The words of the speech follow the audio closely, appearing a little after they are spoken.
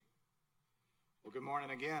Well, good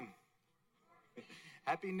morning again.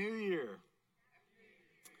 Happy New Year.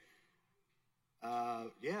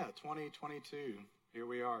 2022. Here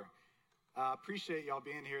we are. I appreciate y'all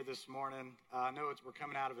being here this morning. I know we're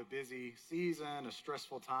coming out of a busy season, a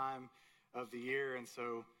stressful time of the year, and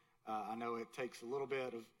so I know it takes a little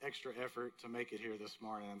bit of extra effort to make it here this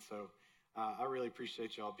morning. And so I really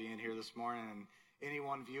appreciate y'all being here this morning, and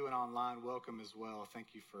anyone viewing online, welcome as well. Thank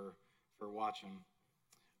you for watching.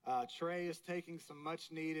 Trey is taking some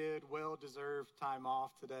much-needed, well-deserved time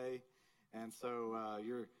off today, and so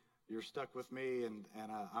you're stuck with me, and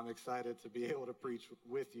I'm excited to be able to preach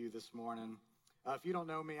with you this morning. If you don't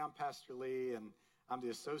know me, I'm Pastor Lee, and I'm the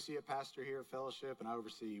associate pastor here at Fellowship, and I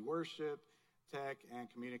oversee worship, tech, and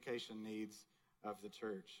communication needs of the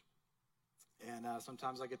church. And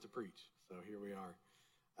sometimes I get to preach, so here we are.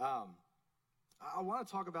 I want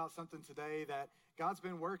to talk about something today that God's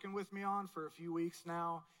been working with me on for a few weeks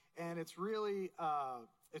now, and it's really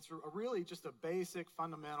just a basic,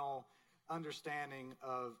 fundamental understanding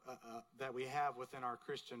of that we have within our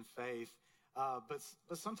Christian faith. But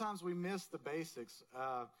sometimes we miss the basics.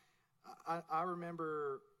 I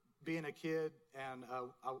remember being a kid, and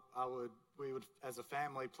we would, as a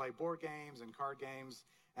family, play board games and card games,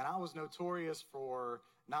 and I was notorious for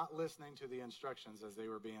not listening to the instructions as they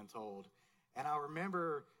were being told. And I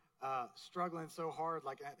remember struggling so hard,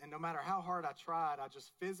 and no matter how hard I tried, I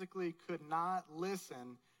just physically could not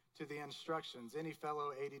listen to the instructions. Any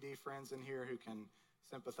fellow ADD friends in here who can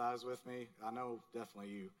sympathize with me? I know definitely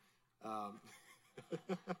you.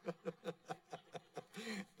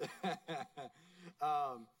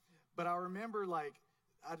 But I remember,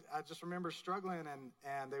 I just remember struggling,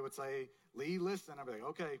 and they would say, Lee, listen. I'd be like,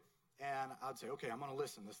 okay. And I'd say, okay, I'm going to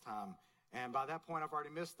listen this time. And by that point, I've already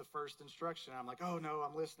missed the first instruction. I'm like, oh, no,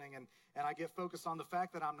 I'm listening. And I get focused on the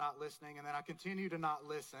fact that I'm not listening. And then I continue to not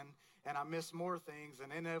listen. And I miss more things.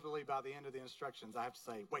 And inevitably, by the end of the instructions, I have to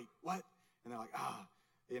say, wait, what? And they're like,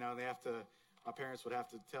 my parents would have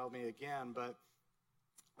to tell me again. But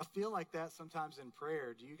I feel like that sometimes in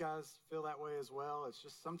prayer. Do you guys feel that way as well? It's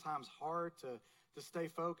just sometimes hard to stay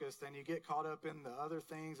focused. And you get caught up in the other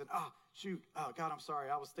things. And, God, I'm sorry.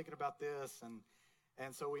 I was thinking about this.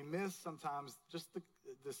 And so we miss sometimes just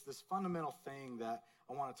this fundamental thing that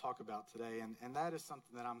I want to talk about today, and that is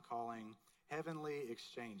something that I'm calling heavenly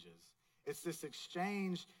exchanges. It's this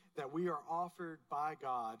exchange that we are offered by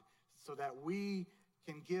God so that we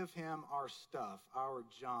can give him our stuff, our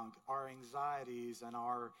junk, our anxieties, and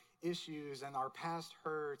our issues, and our past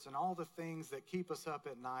hurts, and all the things that keep us up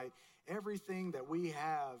at night. Everything that we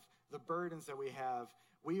have, the burdens that we have,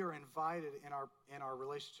 we are invited in our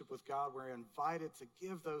relationship with God. We're invited to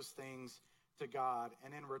give those things to God.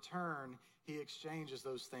 And in return, he exchanges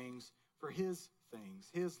those things for his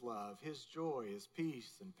things, his love, his joy, his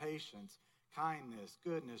peace and patience, kindness,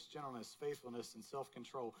 goodness, gentleness, faithfulness, and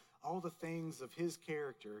self-control. All the things of his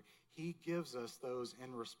character, he gives us those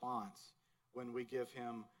in response when we give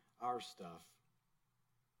him our stuff.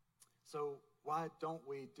 So why don't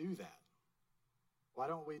we do that? Why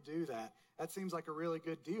don't we do that? That seems like a really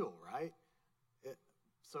good deal, right?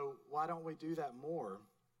 So why don't we do that more?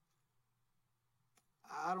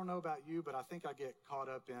 I don't know about you, but I think I get caught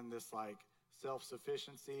up in this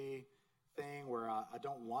self-sufficiency thing where I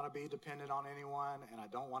don't want to be dependent on anyone, and I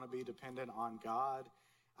don't want to be dependent on God.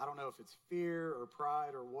 I don't know if it's fear or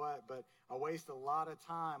pride or what, but I waste a lot of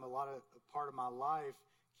time, part of my life,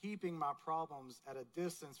 keeping my problems at a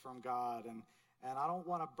distance from God, and I don't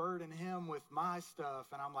want to burden him with my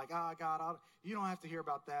stuff. And I'm like, God, you don't have to hear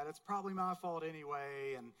about that. It's probably my fault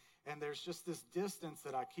anyway. And there's just this distance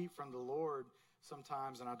that I keep from the Lord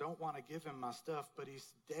sometimes, and I don't want to give him my stuff. But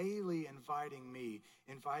he's daily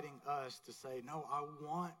inviting us to say, no, I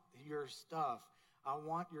want your stuff. I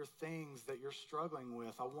want your things that you're struggling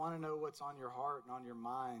with. I want to know what's on your heart and on your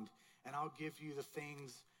mind. And I'll give you the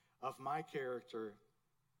things of my character.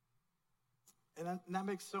 And that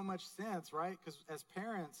makes so much sense, right? Because as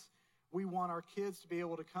parents, we want our kids to be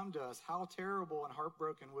able to come to us. How terrible and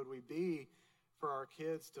heartbroken would we be for our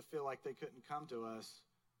kids to feel like they couldn't come to us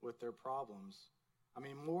with their problems? I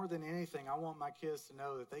mean, more than anything, I want my kids to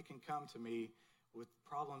know that they can come to me with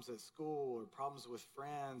problems at school or problems with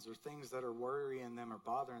friends or things that are worrying them or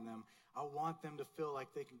bothering them. I want them to feel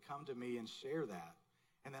like they can come to me and share that.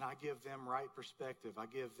 And then I give them right perspective. I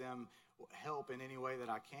give them help in any way that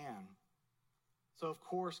I can. So, of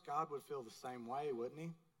course, God would feel the same way, wouldn't he?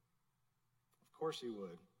 Of course he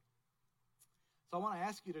would. So I want to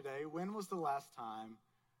ask you today, when was the last time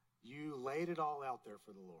you laid it all out there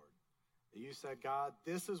for the Lord? That you said, God,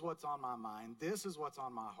 this is what's on my mind. This is what's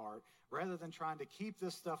on my heart. Rather than trying to keep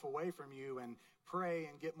this stuff away from you and pray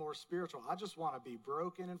and get more spiritual, I just want to be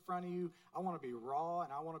broken in front of you. I want to be raw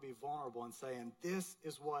and I want to be vulnerable and saying, this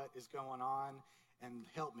is what is going on and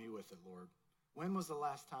help me with it, Lord. When was the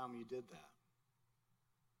last time you did that?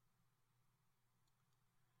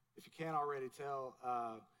 If you can't already tell,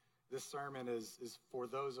 this sermon is for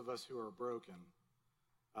those of us who are broken.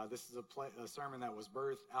 This is a sermon that was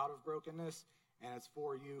birthed out of brokenness, and it's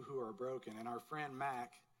for you who are broken. And our friend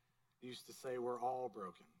Mac used to say, we're all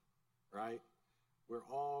broken, right? We're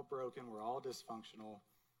all broken. We're all dysfunctional.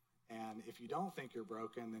 And if you don't think you're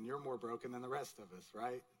broken, then you're more broken than the rest of us,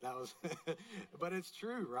 right? That was, but it's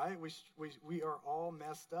true, right? We are all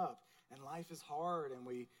messed up, and life is hard, and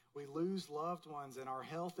we lose loved ones, and our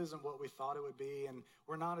health isn't what we thought it would be, and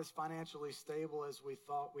we're not as financially stable as we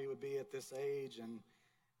thought we would be at this age,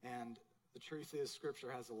 and the truth is, Scripture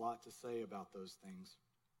has a lot to say about those things.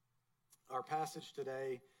 Our passage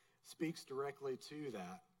today speaks directly to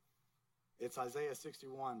that. It's Isaiah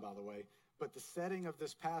 61, by the way. But the setting of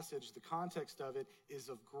this passage, the context of it, is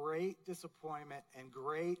of great disappointment and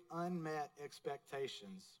great unmet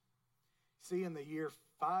expectations. See, in the year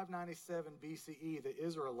 597 BCE, the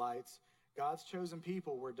Israelites, God's chosen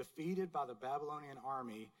people, were defeated by the Babylonian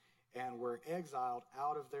army and were exiled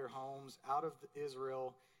out of their homes, out of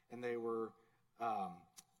Israel, and they were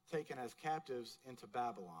taken as captives into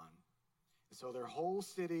Babylon. And so their whole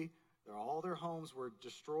city, all their homes were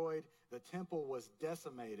destroyed. The temple was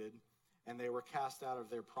decimated, and they were cast out of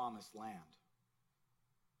their promised land.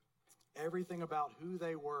 Everything about who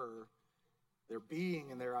they were, their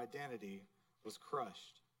being and their identity, was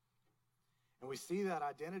crushed. And we see that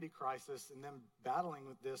identity crisis and them battling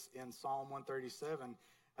with this in Psalm 137.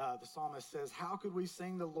 The psalmist says, how could we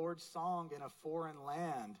sing the Lord's song in a foreign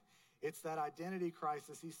land? It's that identity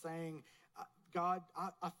crisis. He's saying, God,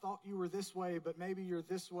 I thought you were this way, but maybe you're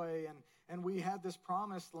this way. And we had this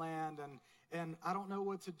promised land, and I don't know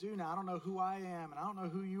what to do now. I don't know who I am, and I don't know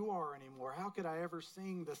who you are anymore. How could I ever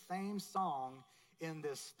sing the same song in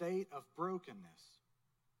this state of brokenness?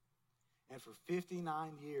 And for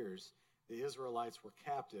 59 years, the Israelites were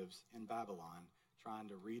captives in Babylon, trying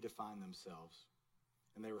to redefine themselves.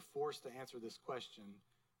 And they were forced to answer this question,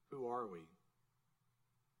 who are we?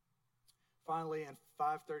 Finally, in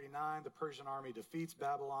 539, the Persian army defeats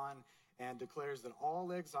Babylon and declares that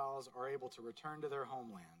all exiles are able to return to their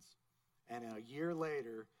homelands. And a year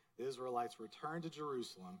later, the Israelites return to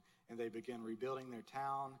Jerusalem, and they begin rebuilding their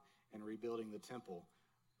town and rebuilding the temple.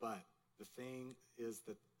 But the thing is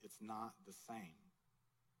that it's not the same.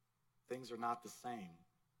 Things are not the same.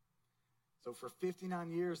 So for 59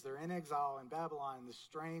 years, they're in exile in Babylon, in this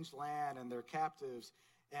strange land, and they're captives.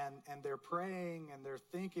 And they're praying and they're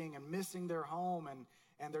thinking and missing their home,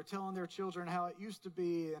 and they're telling their children how it used to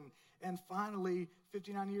be. And finally,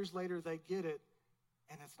 59 years later, they get it,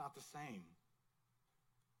 and it's not the same.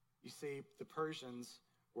 You see, the Persians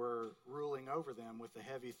were ruling over them with a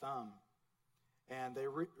heavy thumb. And they're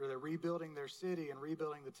rebuilding their city and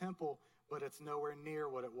rebuilding the temple, but it's nowhere near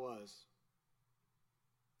what it was.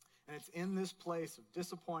 And it's in this place of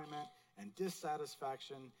disappointment and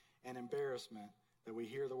dissatisfaction and embarrassment that we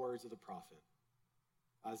hear the words of the prophet.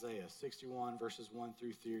 Isaiah 61, verses 1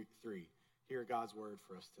 through 3. Hear God's word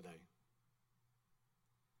for us today.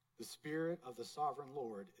 The Spirit of the sovereign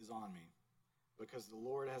Lord is on me, because the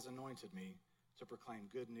Lord has anointed me to proclaim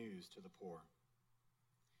good news to the poor.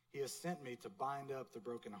 He has sent me to bind up the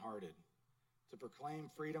brokenhearted, to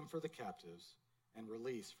proclaim freedom for the captives and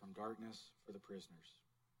release from darkness for the prisoners,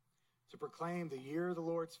 to proclaim the year of the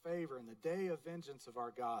Lord's favor and the day of vengeance of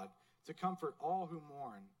our God, to comfort all who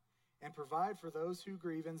mourn and provide for those who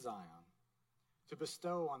grieve in Zion, to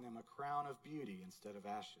bestow on them a crown of beauty instead of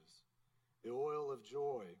ashes, the oil of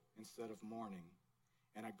joy instead of mourning,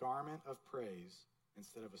 and a garment of praise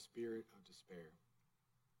instead of a spirit of despair.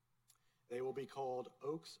 They will be called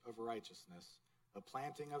oaks of righteousness, a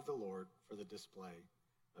planting of the Lord for the display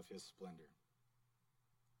of his splendor.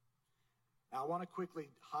 Now, I want to quickly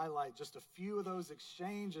highlight just a few of those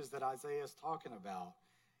exchanges that Isaiah is talking about.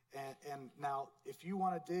 And now, if you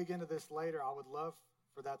want to dig into this later, I would love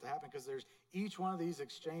for that to happen, because each one of these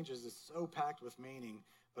exchanges is so packed with meaning,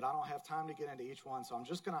 but I don't have time to get into each one, so I'm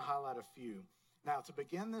just going to highlight a few. Now, to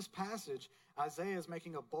begin this passage, Isaiah is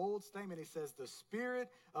making a bold statement. He says, the Spirit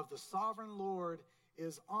of the sovereign Lord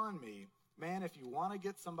is on me. Man, if you want to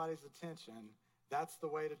get somebody's attention, that's the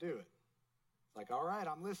way to do it. It's like, all right,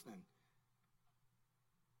 I'm listening.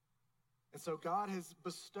 And so God has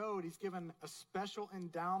bestowed, he's given a special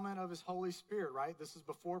endowment of his Holy Spirit, right? This is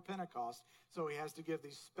before Pentecost. So he has to give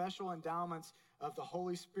these special endowments of the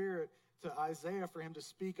Holy Spirit to Isaiah for him to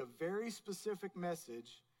speak a very specific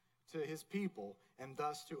message to his people and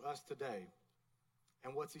thus to us today.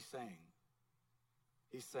 And what's he saying?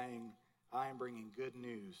 He's saying, I am bringing good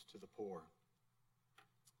news to the poor.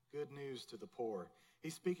 Good news to the poor.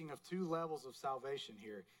 He's speaking of two levels of salvation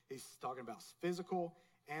here. He's talking about physical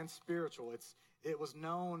and spiritual. It was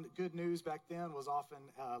known, good news back then was often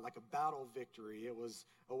like a battle victory. It was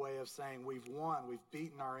a way of saying we've won, we've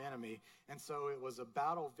beaten our enemy. And so it was a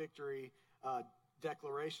battle victory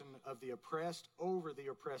declaration of the oppressed over the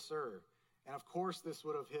oppressor. And of course, this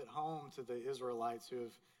would have hit home to the Israelites who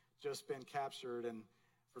have just been captured and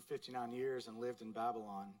for 59 years and lived in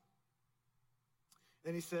Babylon.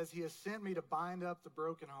 Then he says, he has sent me to bind up the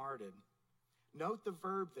brokenhearted. Note the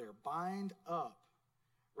verb there, bind up.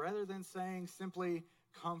 Rather than saying simply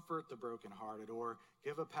comfort the brokenhearted or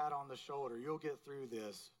give a pat on the shoulder, you'll get through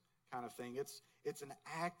this kind of thing. It's an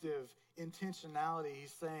active intentionality.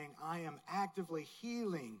 He's saying, I am actively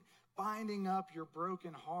healing, binding up your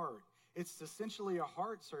broken heart. It's essentially a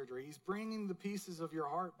heart surgery. He's bringing the pieces of your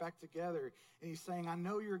heart back together. And he's saying, I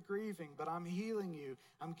know you're grieving, but I'm healing you.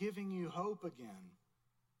 I'm giving you hope again.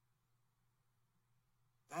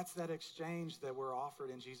 That's that exchange that we're offered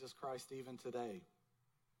in Jesus Christ even today.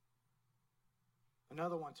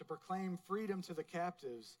 Another one, to proclaim freedom to the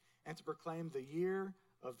captives and to proclaim the year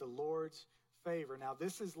of the Lord's favor. Now,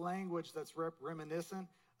 this is language that's reminiscent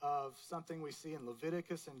of something we see in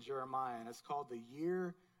Leviticus and Jeremiah, and it's called the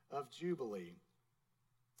year of Jubilee.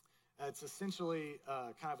 It's essentially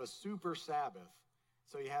kind of a super Sabbath.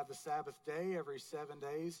 So you have the Sabbath day every 7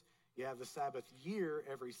 days. You have the Sabbath year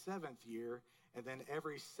every 7th year. And then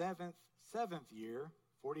every seventh year,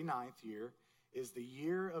 49th year, is the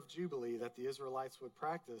year of Jubilee that the Israelites would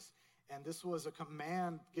practice. And this was a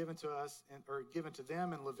command given to us, or given to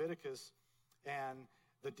them in Leviticus. And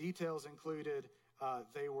the details included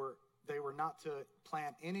they were not to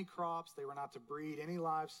plant any crops. They were not to breed any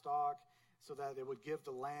livestock, so that it would give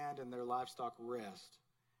the land and their livestock rest,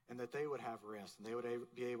 and that they would have rest, and they would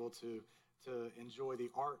be able to enjoy the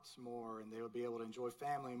arts more, and they would be able to enjoy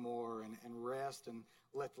family more and rest and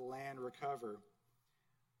let the land recover.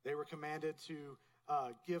 They were commanded to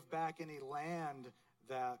give back any land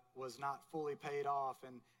that was not fully paid off,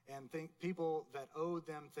 and people that owed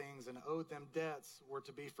them things and owed them debts were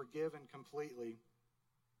to be forgiven completely.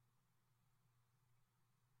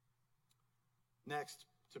 Next,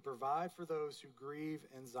 to provide for those who grieve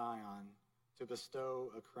in Zion, to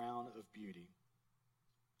bestow a crown of beauty.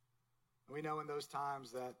 And we know in those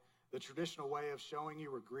times that the traditional way of showing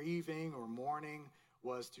you were grieving or mourning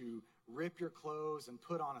was to rip your clothes and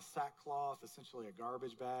put on a sackcloth, essentially a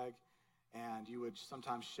garbage bag, and you would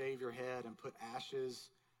sometimes shave your head and put ashes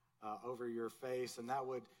over your face, and that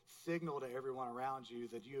would signal to everyone around you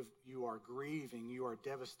that you are grieving, you are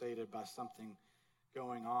devastated by something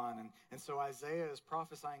going on. And so Isaiah is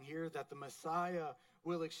prophesying here that the Messiah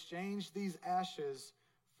will exchange these ashes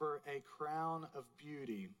for a crown of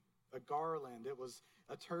beauty, a garland. It was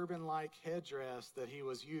a turban-like headdress that he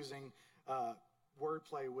was using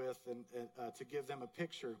wordplay with and to give them a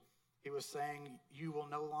picture. He was saying, you will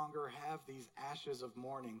no longer have these ashes of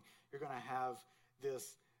mourning. You're going to have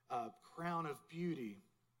this crown of beauty,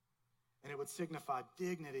 and it would signify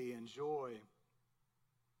dignity and joy.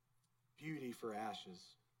 Beauty for ashes.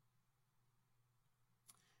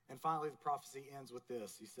 And finally, the prophecy ends with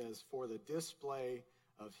this. He says, for the display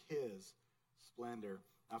of his splendor.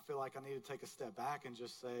 I feel like I need to take a step back and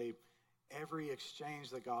just say, every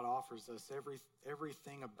exchange that God offers us,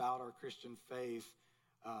 everything about our Christian faith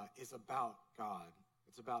is about God.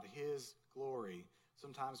 It's about his glory.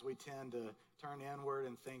 Sometimes we tend to turn inward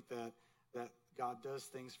and think that God does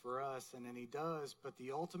things for us, and then he does, but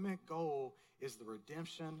the ultimate goal is the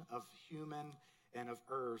redemption of human and of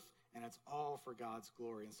earth, and it's all for God's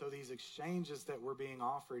glory. And so these exchanges that we're being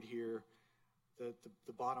offered here,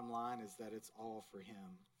 the bottom line is that it's all for him,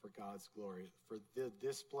 for God's glory, for the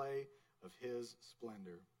display of his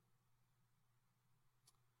splendor.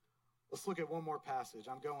 Let's look at one more passage.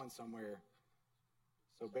 I'm going somewhere,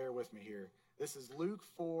 so bear with me here. This is Luke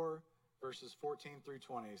 4, verses 14 through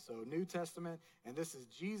 20. So New Testament, and this is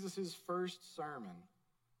Jesus' first sermon,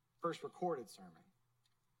 first recorded sermon.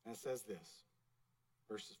 And it says this,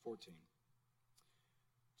 verses 14.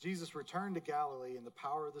 Jesus returned to Galilee in the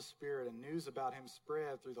power of the Spirit, and news about him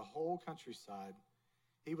spread through the whole countryside.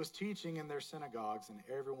 He was teaching in their synagogues, and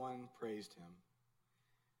everyone praised him.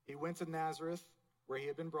 He went to Nazareth, where he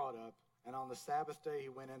had been brought up, and on the Sabbath day he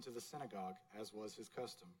went into the synagogue, as was his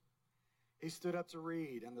custom. He stood up to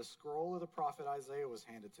read, and the scroll of the prophet Isaiah was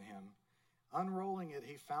handed to him. Unrolling it,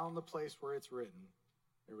 he found the place where it's written.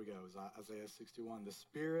 Here we go, Isaiah 61. The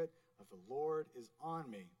Spirit of the Lord is on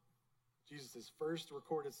me. Jesus' first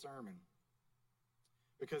recorded sermon.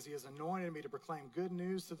 Because he has anointed me to proclaim good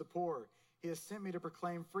news to the poor. He has sent me to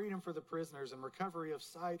proclaim freedom for the prisoners and recovery of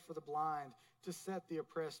sight for the blind, to set the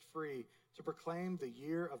oppressed free, to proclaim the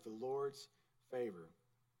year of the Lord's favor.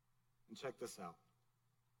 And check this out.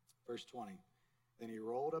 Verse 20. Then he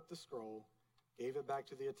rolled up the scroll, gave it back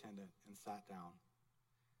to the attendant, and sat down.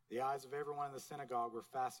 The eyes of everyone in the synagogue were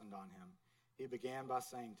fastened on him. He began by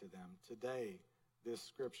saying to them, "Today this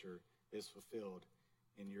scripture is fulfilled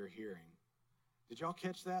in your hearing." Did y'all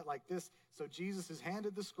catch that? Like this. So Jesus is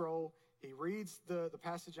handed the scroll. He reads the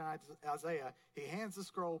passage in Isaiah. He hands the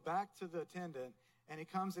scroll back to the attendant, and he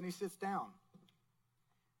comes and he sits down.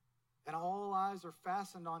 And all eyes are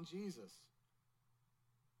fastened on Jesus.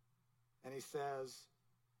 And he says,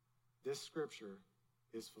 this scripture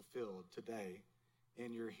is fulfilled today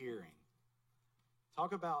in your hearing.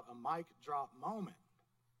 Talk about a mic drop moment.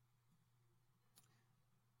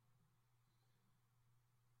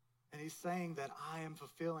 And he's saying that I am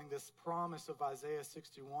fulfilling this promise of Isaiah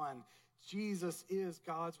 61. Jesus is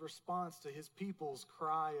God's response to his people's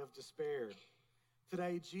cry of despair.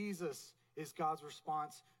 Today, Jesus is God's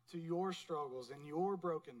response to your struggles and your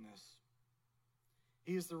brokenness.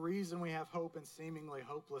 He is the reason we have hope in seemingly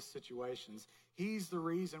hopeless situations. He's the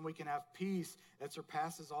reason we can have peace that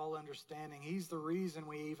surpasses all understanding. He's the reason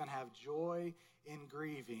we even have joy in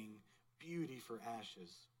grieving, beauty for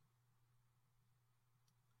ashes.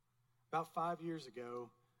 About 5 years ago,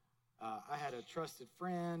 I had a trusted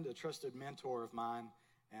friend, a trusted mentor of mine,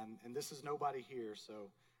 and this is nobody here, so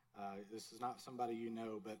this is not somebody you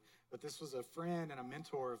know, but this was a friend and a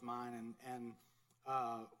mentor of mine, and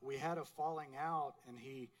we had a falling out, and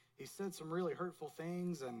he said some really hurtful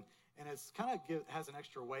things, and it's kind of has an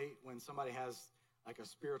extra weight when somebody has like a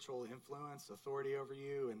spiritual influence, authority over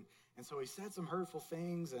you, and so he said some hurtful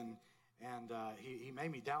things, and he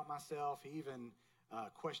made me doubt myself. He even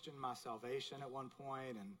questioned my salvation at one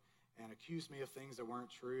point, and accused me of things that weren't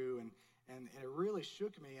true, and it really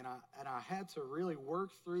shook me, and I had to really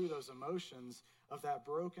work through those emotions of that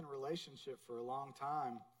broken relationship for a long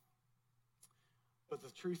time. But the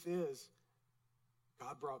truth is,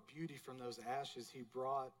 God brought beauty from those ashes. He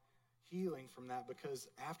brought healing from that, because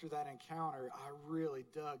after that encounter, I really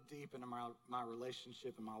dug deep into my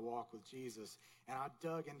relationship and my walk with Jesus, and I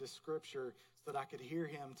dug into Scripture so that I could hear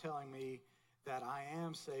him telling me that I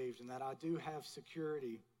am saved and that I do have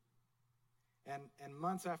security. And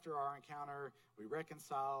months after our encounter, we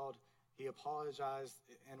reconciled. He apologized,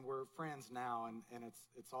 and we're friends now, and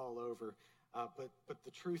it's all over. But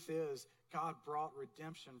the truth is, God brought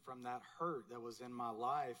redemption from that hurt that was in my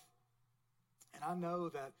life. And I know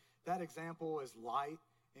that example is light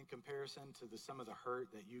in comparison to some of the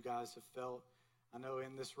hurt that you guys have felt. I know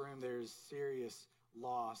in this room there's serious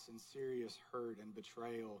loss and serious hurt and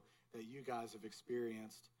betrayal that you guys have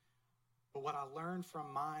experienced. But what I learned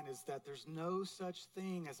from mine is that there's no such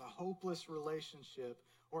thing as a hopeless relationship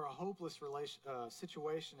or a hopeless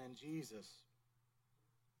situation in Jesus.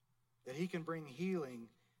 That he can bring healing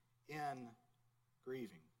in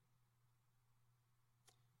grieving.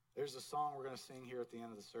 There's a song we're going to sing here at the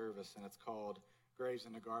end of the service, and it's called Graves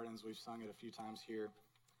in the Gardens. We've sung it a few times here.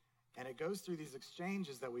 And it goes through these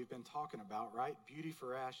exchanges that we've been talking about, right? Beauty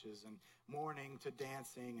for ashes, and mourning to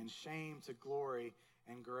dancing, and shame to glory,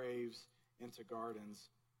 and graves into gardens.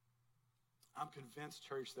 I'm convinced,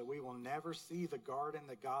 church, that we will never see the garden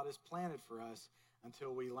that God has planted for us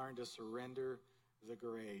until we learn to surrender the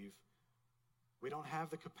grave. We don't have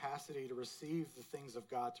the capacity to receive the things of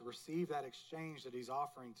God, to receive that exchange that he's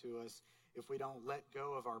offering to us, if we don't let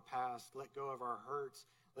go of our past, let go of our hurts,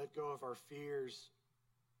 let go of our fears.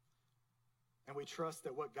 And we trust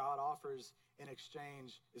that what God offers in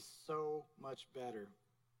exchange is so much better.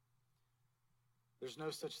 There's no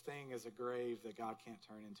such thing as a grave that God can't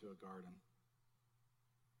turn into a garden.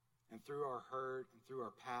 And through our hurt, and through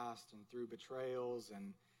our past, and through betrayals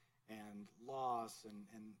and loss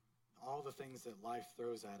and all the things that life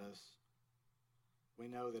throws at us, we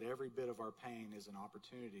know that every bit of our pain is an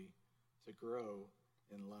opportunity to grow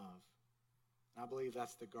in love. And I believe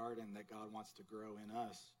that's the garden that God wants to grow in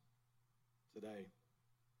us today.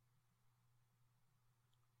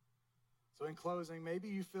 So in closing, maybe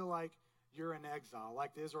you feel like you're in exile,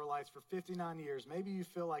 like the Israelites for 59 years. Maybe you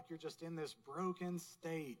feel like you're just in this broken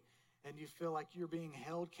state, and you feel like you're being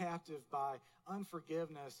held captive by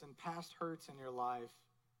unforgiveness and past hurts in your life.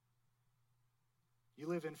 You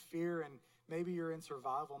live in fear, and maybe you're in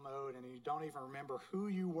survival mode, and you don't even remember who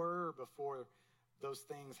you were before those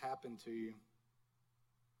things happened to you.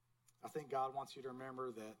 I think God wants you to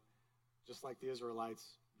remember that, just like the Israelites,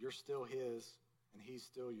 you're still his, and he's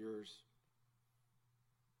still yours.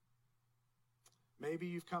 Maybe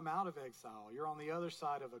you've come out of exile. You're on the other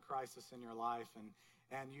side of a crisis in your life,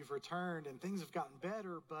 and you've returned, and things have gotten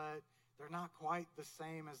better, but they're not quite the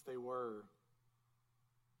same as they were.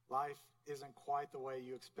 Life isn't quite the way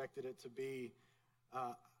you expected it to be.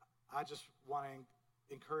 I just want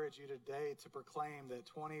to encourage you today to proclaim that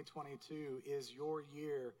 2022 is your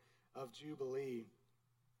year of Jubilee.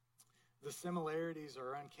 The similarities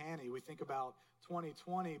are uncanny. We think about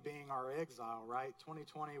 2020 being our exile, right?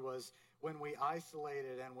 2020 was when we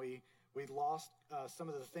isolated and we lost some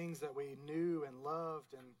of the things that we knew and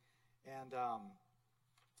loved, and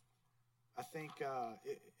I think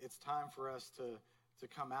it's time for us to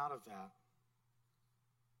come out of that.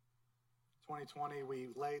 2020, we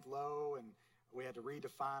laid low and we had to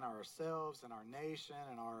redefine ourselves and our nation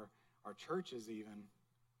and our churches even.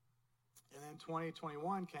 And then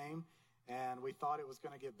 2021 came, and we thought it was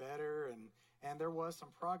going to get better, and there was some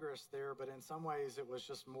progress there, but in some ways it was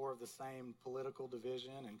just more of the same political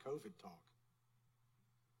division and COVID talk.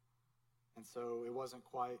 And so it wasn't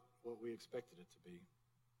quite what we expected it to be.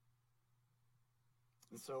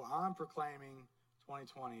 And so I'm proclaiming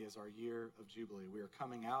 2020 is our year of Jubilee. We are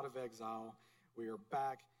coming out of exile. We are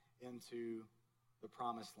back into the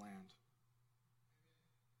promised land.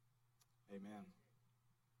 Amen.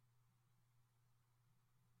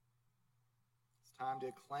 It's time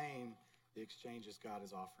to claim the exchanges God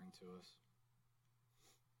is offering to us.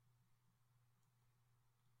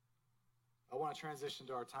 I want to transition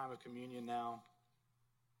to our time of communion now.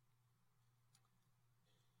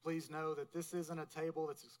 Please know that this isn't a table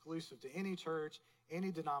that's exclusive to any church,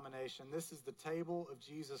 any denomination. This is the table of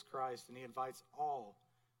Jesus Christ, and he invites all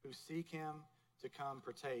who seek him to come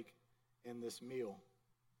partake in this meal.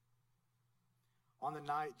 On the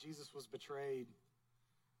night Jesus was betrayed,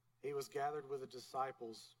 he was gathered with the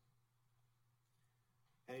disciples,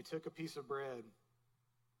 and he took a piece of bread.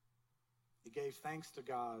 He gave thanks to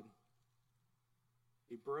God.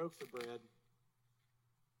 He broke the bread,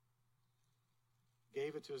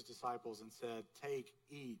 gave it to his disciples, and said, "Take,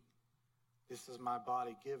 eat. This is my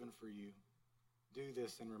body given for you. Do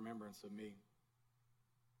this in remembrance of me."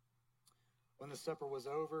 When the supper was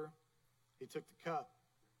over, he took the cup,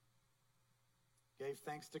 gave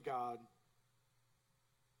thanks to God,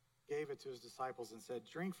 gave it to his disciples, and said,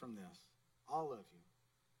 "Drink from this, all of you.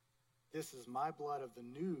 This is my blood of the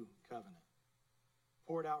new covenant,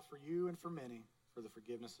 poured out for you and for many for the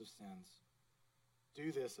forgiveness of sins.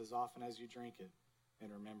 Do this as often as you drink it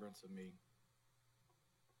in remembrance of me."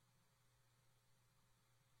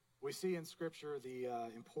 We see in Scripture the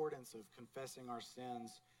importance of confessing our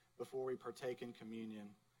sins before we partake in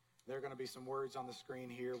communion. There are going to be some words on the screen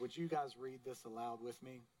here. Would you guys read this aloud with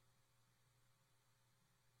me?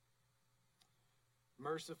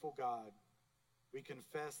 Merciful God, we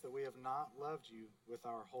confess that we have not loved you with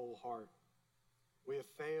our whole heart. We have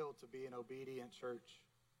failed to be an obedient church.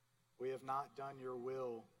 We have not done your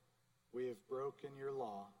will. We have broken your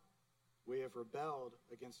law. We have rebelled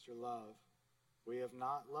against your love. We have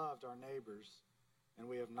not loved our neighbors, and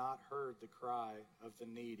we have not heard the cry of the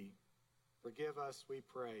needy. Forgive us, we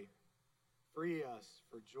pray. Free us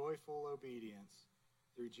for joyful obedience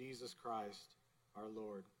through Jesus Christ, our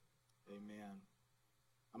Lord. Amen.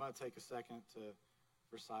 I'm going to take a second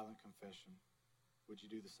for silent confession. Would you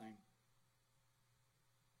do the same?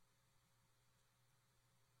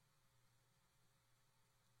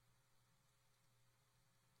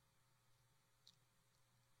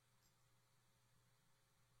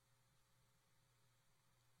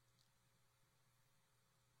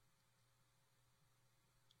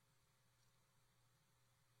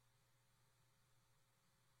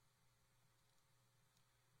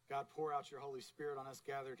 God, pour out your Holy Spirit on us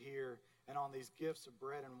gathered here and on these gifts of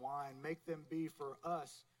bread and wine. Make them be for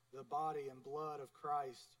us the body and blood of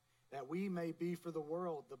Christ, that we may be for the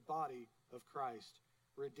world the body of Christ,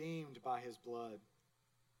 redeemed by his blood.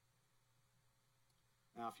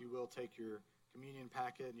 Now, if you will, take your communion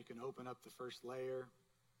packet and you can open up the first layer.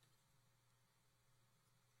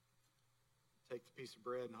 Take the piece of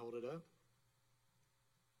bread and hold it up.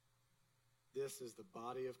 This is the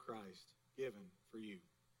body of Christ given for you.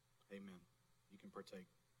 Amen. You can partake.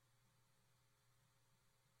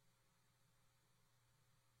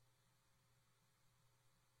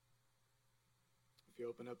 If you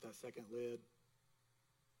open up that second lid,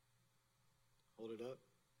 hold it up.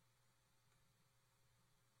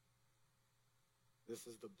 This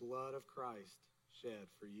is the blood of Christ shed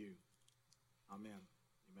for you. Amen.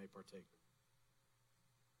 You may partake.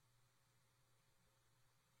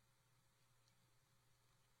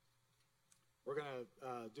 We're going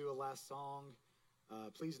to do a last song.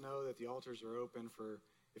 please know that the altars are open for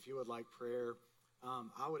if you would like prayer.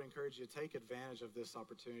 I would encourage you to take advantage of this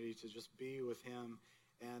opportunity to just be with him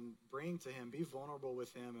and bring to him, be vulnerable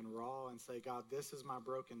with him and raw and say, God, this is my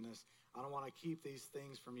brokenness. I don't want to keep these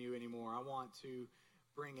things from you anymore. I want to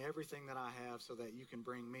bring everything that I have so that you can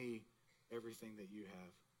bring me everything that you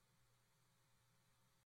have.